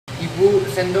Ibu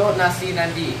sendok nasi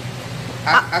nanti.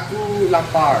 Aku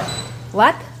lapar.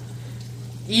 What?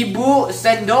 Ibu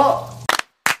sendok.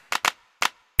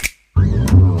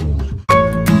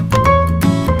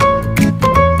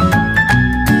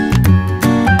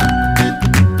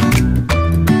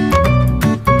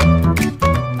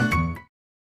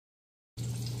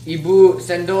 Ibu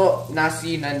sendok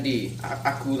nasi nanti.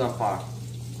 Aku lapar.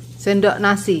 Sendok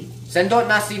nasi. Sendok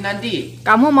nasi nanti.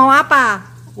 Kamu mau apa?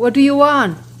 What do you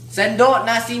want? Sendok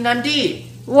nasi nanti.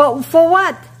 For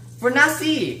what? For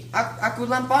nasi. Aku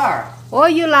lapar. Oh,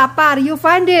 you lapar. You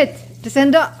find it. The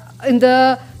sendok in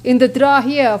the drawer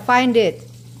here. Find it.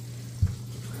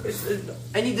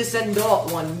 I need the sendok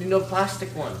one,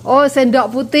 plastic one. Oh, sendok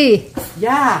putih.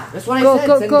 Yeah, that's what I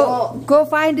said. Sendok. Go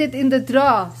find it in the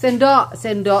drawer. Sendok.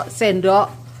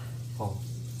 Oh.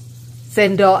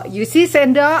 Sendok. You see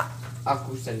sendok?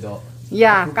 Aku sendok.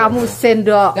 Yeah, kamu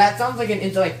sendok. That sounds like an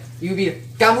intellect. You be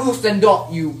kamu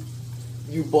sendok. You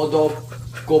bodoh,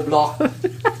 goblok,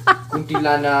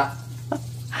 kuntilanak.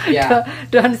 Yeah.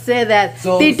 Don't say that.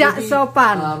 Tidak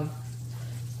sopan.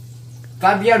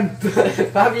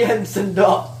 Fabian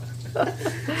sendok.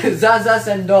 Zaza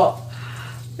sendok.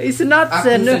 It's not Aku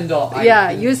sendok.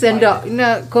 Yeah, you sendok.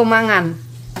 Ini kau mangan.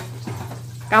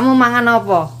 Kamu mangan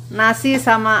apa? Nasi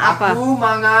sama apa? Aku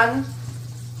mangan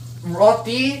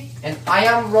roti and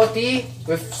ayam roti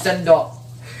with sendok.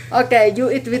 Okay, you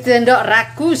eat with sendok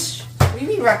rakus. What do you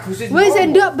mean rakus is Wait, normal?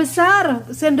 sendok besar.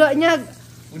 Sendoknya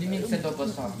What do you mean sendok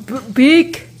besar?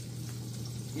 big.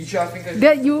 You sure I think I...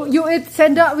 That you eat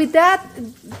sendok with that?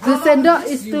 The sendok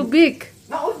is too big.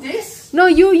 Not with this. No,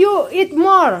 you eat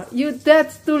more.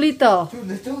 That's too little. Too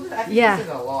little? I think Yeah. this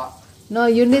is a lot.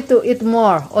 No, you need to eat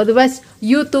more. Otherwise,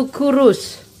 you too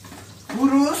kurus.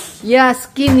 Kurus? Yeah,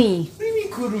 skinny. What do you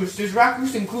mean kurus? There's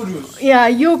rakus and kurus.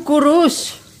 Yeah, you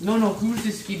kurus. No, kurus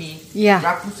is skinny. Yeah.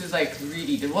 Rakus is like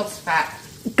really. Then what's fat?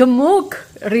 Gemuk.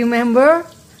 Remember?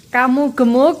 Kamu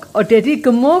gemuk. Oh, daddy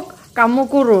gemuk.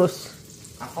 Kamu kurus.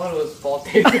 I thought it was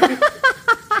faulty.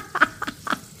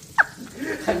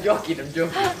 I'm joking.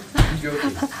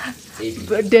 Baby.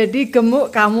 Daddy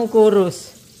gemuk, kamu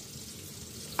kurus.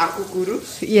 Aku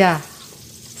kurus? Yeah,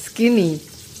 skinny.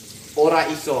 Ora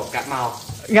iso, gak mau.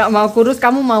 Gak mau kurus,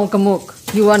 kamu mau gemuk.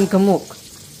 You want gemuk.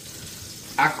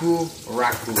 Aku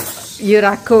rakus. You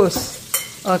rakus.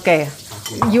 Okay.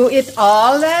 You eat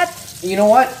all that? You know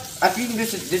what? I think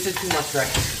this is too much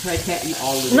rice. I can't eat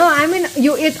all of it. No, I mean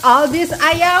you eat all this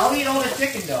ayam. I'll eat all the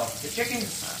chicken though. The chicken's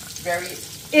very...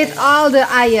 Eat all the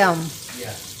ayam.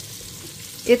 Yeah.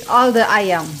 Eat all the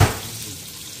ayam.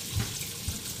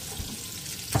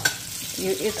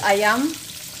 You eat ayam?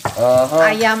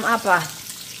 Ayam apa?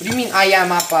 What do you mean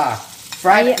ayam apa?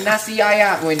 Fried nasi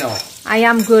ayam. Wait, no.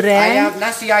 Ayam goreng.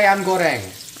 Nasi ayam goreng.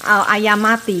 Oh, ayam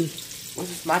mati. What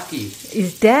is mati?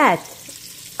 Is dead.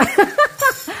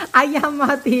 Ayam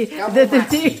mati. Kamu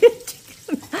mati.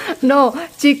 No,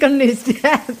 chicken is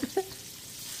dead.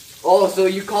 Oh, so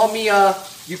you call me a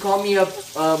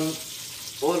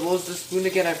what was the spoon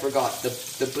again? I forgot. The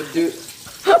badu.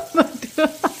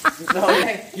 No,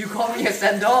 you call me a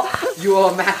sendok. You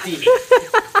are mati.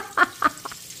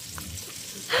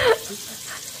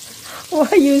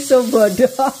 Why you so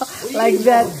bodoh like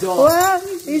that? Bodoh? Well,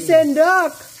 it's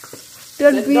sendok.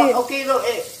 Don't be. Okay, no.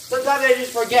 Sometimes I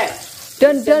just forget.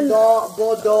 Don't Sendok,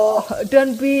 bodoh,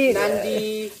 be.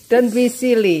 nandi. Don't be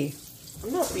silly.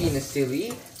 I'm not being a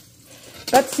silly.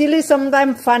 But silly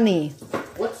sometimes funny.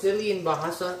 What's silly in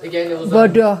Bahasa? Again, it was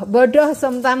Bodoh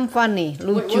sometimes funny. Wait,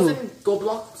 Lucu. wasn't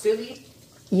goblok silly?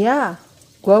 Yeah.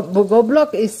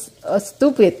 Goblok is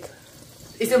stupid.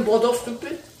 Isn't bodoh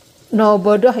stupid? No,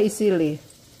 bodoh is silly.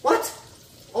 What?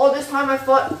 All this time I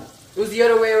thought it was the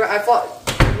other way around. I thought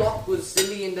goblok was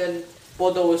silly and then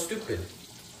bodoh was stupid.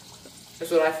 That's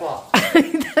what I thought.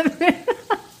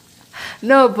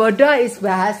 No, bodoh is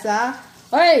bahasa.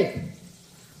 Hey,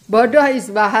 bodoh is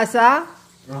bahasa,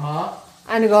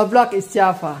 and goblok is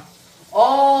Java.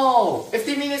 Oh, if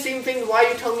they mean the same thing, why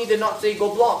you tell me to not say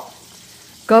goblok?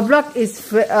 Goblok is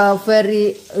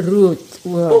very rude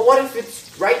word. But what if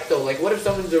it's right though? Like, what if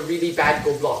someone's a really bad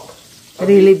goblok?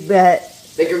 Really bad.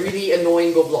 Like a really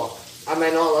annoying goblok. Am I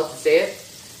not allowed to say it?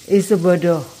 It's a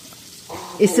bodoh.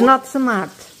 It's not smart.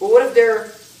 But what if they're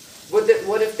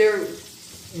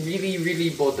really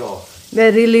bodoh?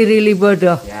 They're really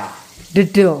bodoh. Yeah.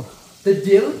 Dodo. The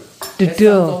dill? That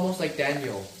Dodo. sounds almost like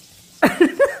Daniel.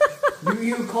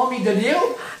 you call me the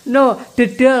dill? No,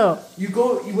 dodo. You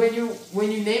go when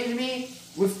you named me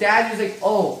with Dad, he was like,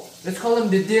 oh, let's call him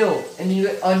the dill,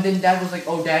 and then Dad was like,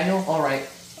 oh, Daniel, all right.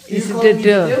 It's call me the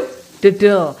dill?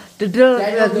 Dodo. Daniel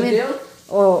That the means, dill?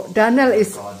 oh, Daniel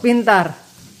is God. pintar.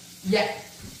 Yeah.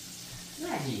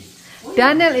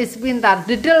 Daniel is pintar.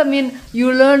 Didel mean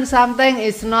you learn something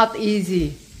is not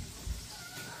easy.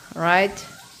 Right?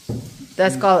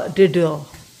 That's called didel.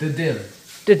 Didel.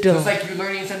 Didel. So it's like you're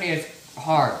learning something that's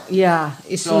hard. Yeah,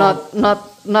 it's So,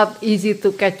 not easy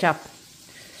to catch up.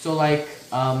 So like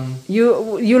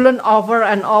you learn over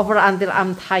and over until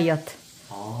I'm tired.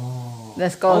 Oh.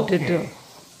 That's called okay. didel.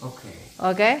 Okay.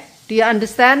 Okay? Do you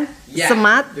understand? Yeah.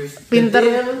 Smart, There's pinter,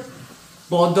 didel,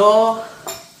 bodoh,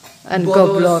 and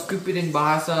bodoh is goblok. stupid in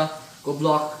Bahasa,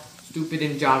 goblok, stupid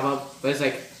in Java, but it's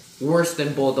like worse than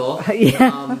bodoh.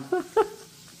 Yeah.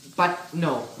 But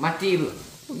no, mati.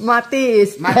 Mati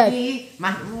is dead.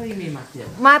 What do you mean mati?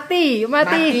 Mati.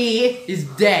 Mati is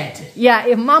dead. Yeah,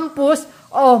 if mampus,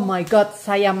 oh my god,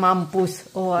 saya mampus.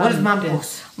 Oh, What is I'm mampus?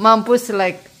 dead. Mampus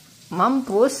like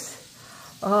mampus.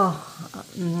 Oh,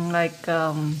 like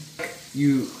so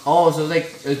like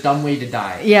a dumb way to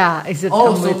die. yeah, it's a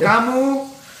Oh, dumb so way to- kamu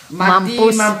mati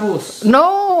mampus.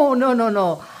 No.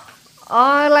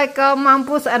 Oh, like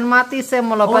mampus and mati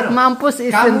similar, but no. mampus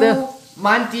is Kamu in the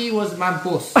manti was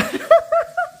mampus.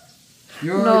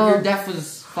 Your death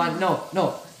was fun. No.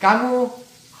 Kamu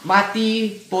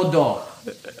mati bodoh.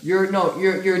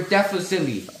 Your death was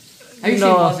silly. How you say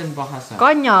was in Bahasa?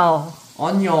 konyol.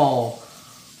 Onyol.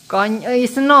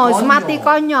 It's Konyol. mati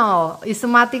konyol. It's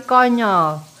mati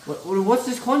konyol. What's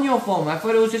this konyol from? I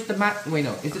thought it was just the mat. Wait,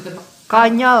 no. Is it the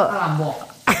Konyol. Alahmboh.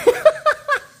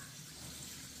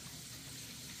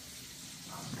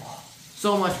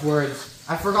 So much words.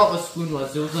 I forgot what spoon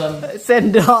was. It was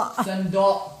Sendok.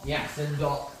 sendok. Yeah,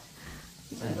 sendok.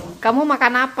 Kamu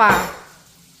makan apa?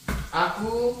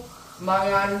 Aku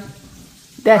makan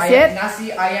That's it? nasi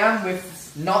ayam with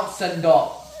not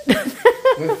sendok.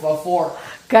 With a fork.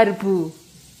 Garbu.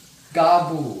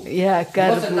 Gabu. Yeah,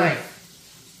 What's a garbu. knife?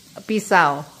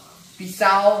 Pisau.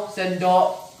 Pisau,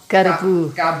 sendok,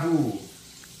 Garbu. gabu.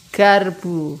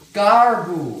 Garbu.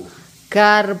 Garbu.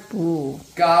 Garbu.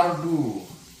 Garbu.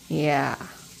 Yeah.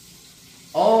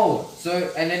 Oh, so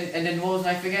and then what was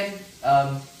knife again?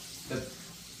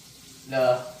 The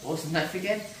what was the knife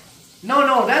again?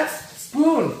 No, that's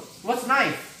spoon. What's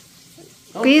knife?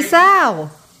 Oh, Pisau.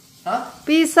 Huh?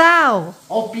 Pisau.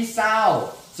 Oh, pisau.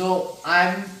 So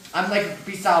I'm like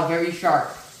pisau, very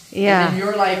sharp. Yeah. And then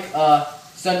you're like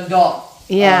sendok.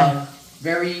 Yeah.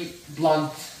 Very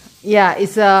blunt. Yeah,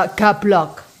 it's a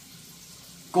gablok.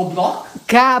 Goblok?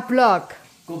 Gablok.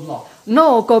 Goblok.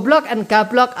 No, goblok and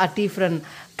gablok are different.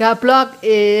 Gablok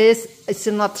it's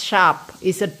not sharp.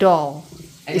 It's a dull.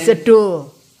 And It's a then-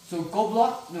 dull. So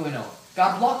goblok? No.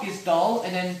 Goblok is dull,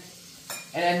 and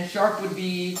then sharp would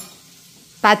be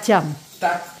Tajam.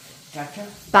 Chacha?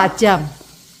 Tajam.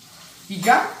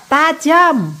 Hijab?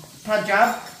 Tajam. Tajab?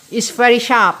 It's very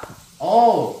sharp.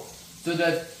 Oh, so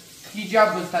the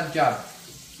hijab was tajab.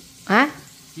 Huh?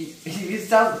 It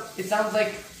sounds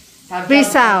like tajab. Pisau.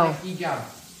 sounds like hijab.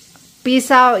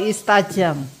 Pisau is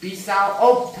tajam. Pisau.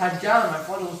 Oh, tajam. I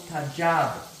thought it was tajab.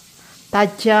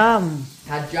 Tajam.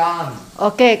 Tajam.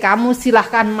 Oke, kamu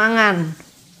silahkan mangan.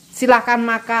 Silahkan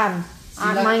makan.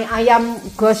 Ayam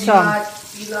gosong.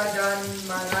 Silakan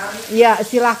makan. Ya,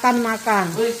 silahkan makan.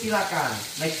 What is silakan?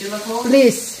 Like silicone?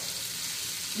 Please.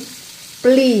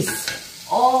 Please.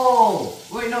 Oh,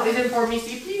 wait, no, is it for me,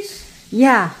 see, please?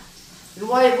 Ya,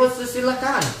 Why? What's the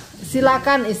silakan?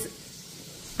 silakan is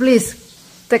please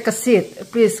take a seat.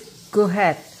 Please go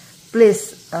ahead.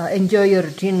 Please enjoy your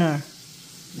dinner.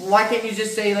 Why can't you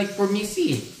just say like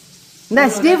permisi?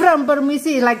 That's no, different.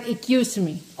 Permisi like excuse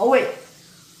me. Oh wait.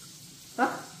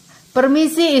 Huh?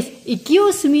 Permisi is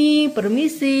excuse me.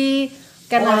 Permisi.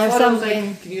 Can I have thought it was something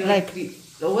Can you like?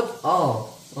 what? Oh.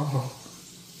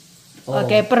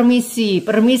 Okay, permisi.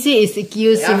 Permisi is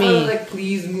excuse I thought it me. was like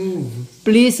please move.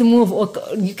 Please move.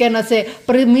 You cannot say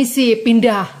permisi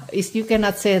pindah. You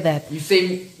cannot say that. You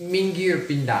say minggir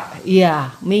pindah.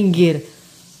 Yeah, minggir.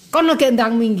 Kono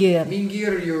gendang minggir.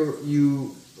 Minggir,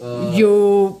 you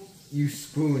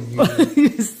spoon. You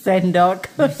sendok.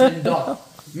 You sendok.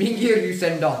 Minggir, you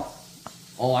sendok.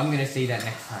 Oh, I'm gonna say that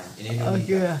next time in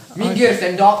Indonesia. Okay. Minggir,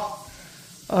 sendok.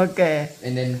 Okay.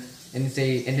 And then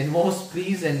what was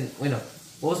please and wait no,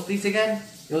 what was please again?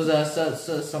 It was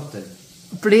something.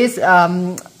 Please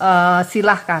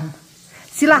silahkan.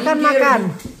 Silahkan Minggir, makan.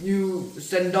 You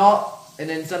sendok and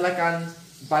then silakan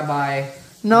bye bye.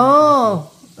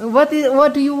 No. What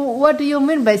do you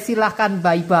mean by silahkan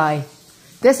bye bye?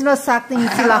 There's no something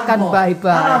silahkan bye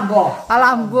bye. Alahmboh.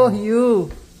 Alahmboh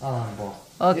you. Alahmboh.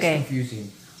 Okay. It's confusing.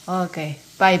 Okay.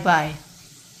 Bye bye.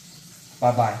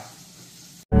 Bye bye.